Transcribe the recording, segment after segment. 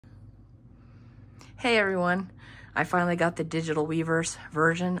Hey everyone, I finally got the digital Weverse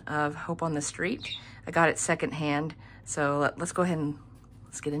version of Hope on the Street. I got it secondhand, so let's go ahead and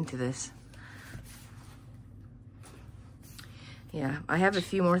let's get into this. Yeah, I have a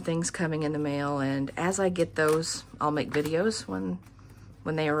few more things coming in the mail, and as I get those, I'll make videos when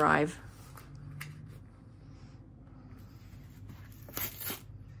they arrive.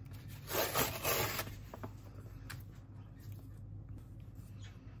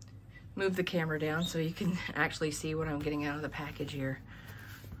 Move the camera down so you can actually see what I'm getting out of the package here.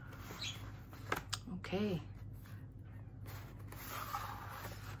 Okay.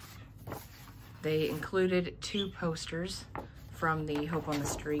 They included 2 posters from the Hope on the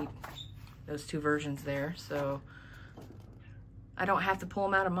Street, those 2 versions there, so I don't have to pull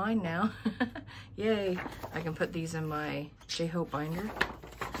them out of mine now. Yay! I can put these in my J-Hope binder.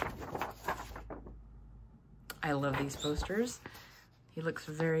 I love these posters. He looks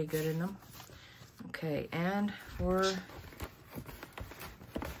very good in them. Okay, and whoa,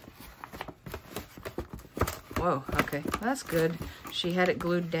 okay, that's good. She had it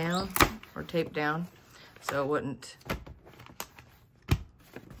glued down or taped down so it wouldn't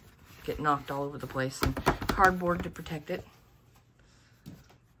get knocked all over the place, and cardboard to protect it.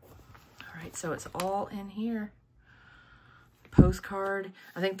 All right, so it's all in here. Postcard.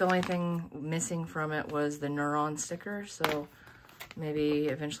 I think the only thing missing from it was the neuron sticker, so maybe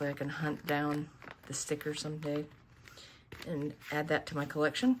eventually I can hunt down the sticker someday and add that to my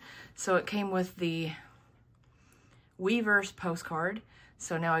collection. So it came with the Weverse postcard.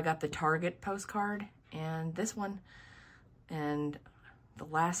 So now I got the Target postcard and this one. And the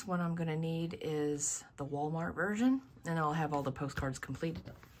last one I'm gonna need is the Walmart version, and I'll have all the postcards completed.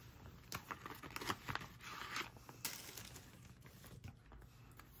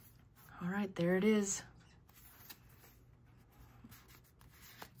 All right, there it is.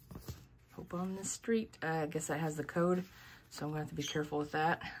 Hope on the Street. I guess that has the code, so I'm gonna have to be careful with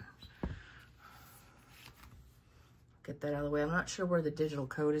that. Get that out of the way. I'm not sure where the digital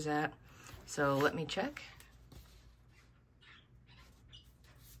code is at, so let me check.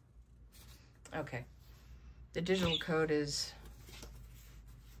 Okay, the digital code is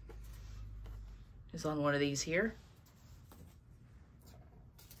on one of these here.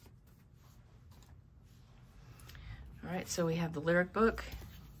 All right, so we have the lyric book.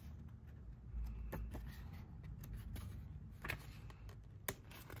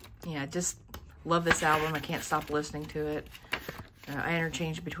 Yeah, just love this album. I can't stop listening to it. I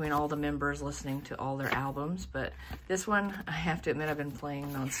interchange between all the members listening to all their albums, but this one, I have to admit, I've been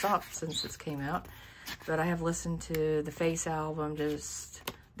playing nonstop since this came out. But I have listened to the Face album just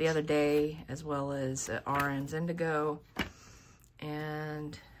the other day, as well as RM's Indigo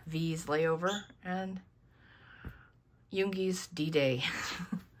and V's Layover and Yoongi's D-Day.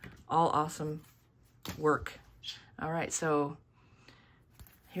 All awesome work. All right, so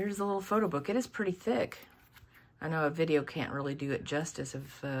here's the little photo book. It is pretty thick. I know a video can't really do it justice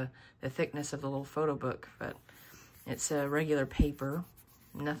of the thickness of the little photo book, but it's a regular paper,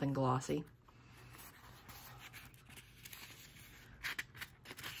 nothing glossy.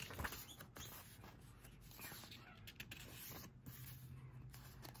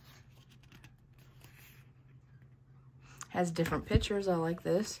 Has different pictures. I like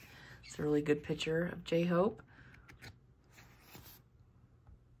this. It's a really good picture of J-Hope.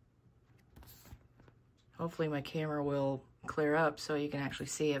 Hopefully my camera will clear up so you can actually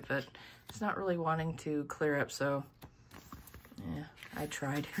see it, but it's not really wanting to clear up, so yeah, I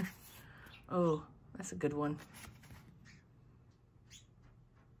tried. Oh, that's a good one.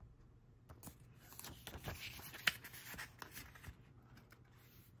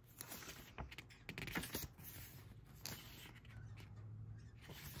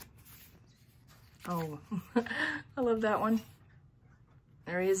 Oh, I love that one.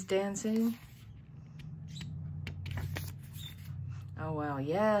 There he is dancing. Oh wow,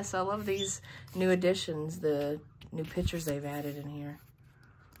 yes, I love these new additions, the new pictures they've added in here.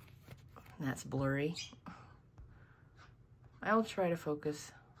 And that's blurry. I'll try to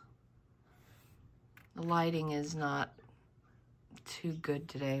focus. The lighting is not too good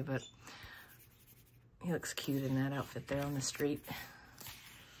today, but he looks cute in that outfit there on the street.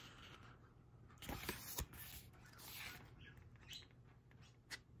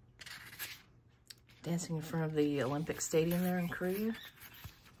 Dancing in front of the Olympic Stadium there in Korea.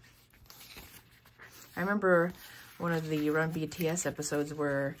 I remember one of the Run BTS episodes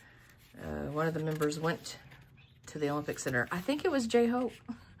where one of the members went to the Olympic Center. I think it was J-Hope,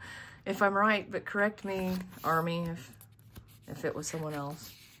 if I'm right, but correct me, Army, if it was someone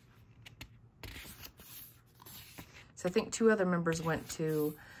else. So I think 2 other members went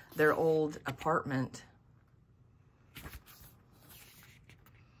to their old apartment.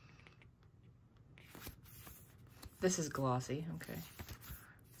 This is glossy, okay.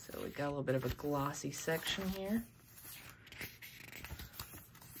 So we got a little bit of a glossy section here.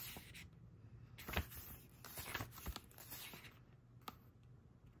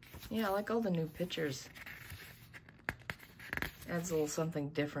 Yeah, I like all the new pictures. Adds a little something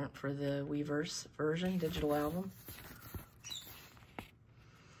different for the Weverse version, digital album.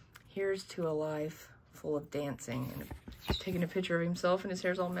 Here's to a life full of dancing. And taking a picture of himself, and his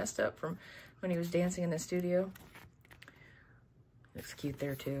hair's all messed up from when he was dancing in the studio. Looks cute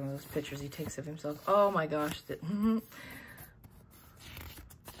there too, those pictures he takes of himself. Oh my gosh.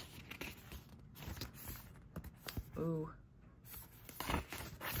 Ooh.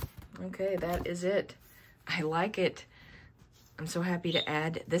 Okay, that is it. I like it. I'm so happy to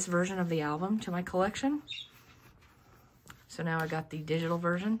add this version of the album to my collection. So now I got the digital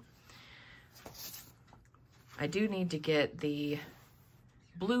version. I do need to get the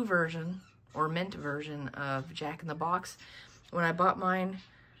blue version or mint version of Jack in the Box. When I bought mine,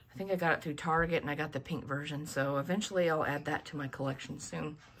 I think I got it through Target, and I got the pink version. So eventually I'll add that to my collection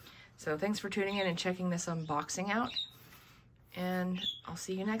soon. So thanks for tuning in and checking this unboxing out. And I'll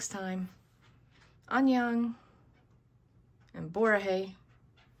see you next time. Annyeong and Borahae.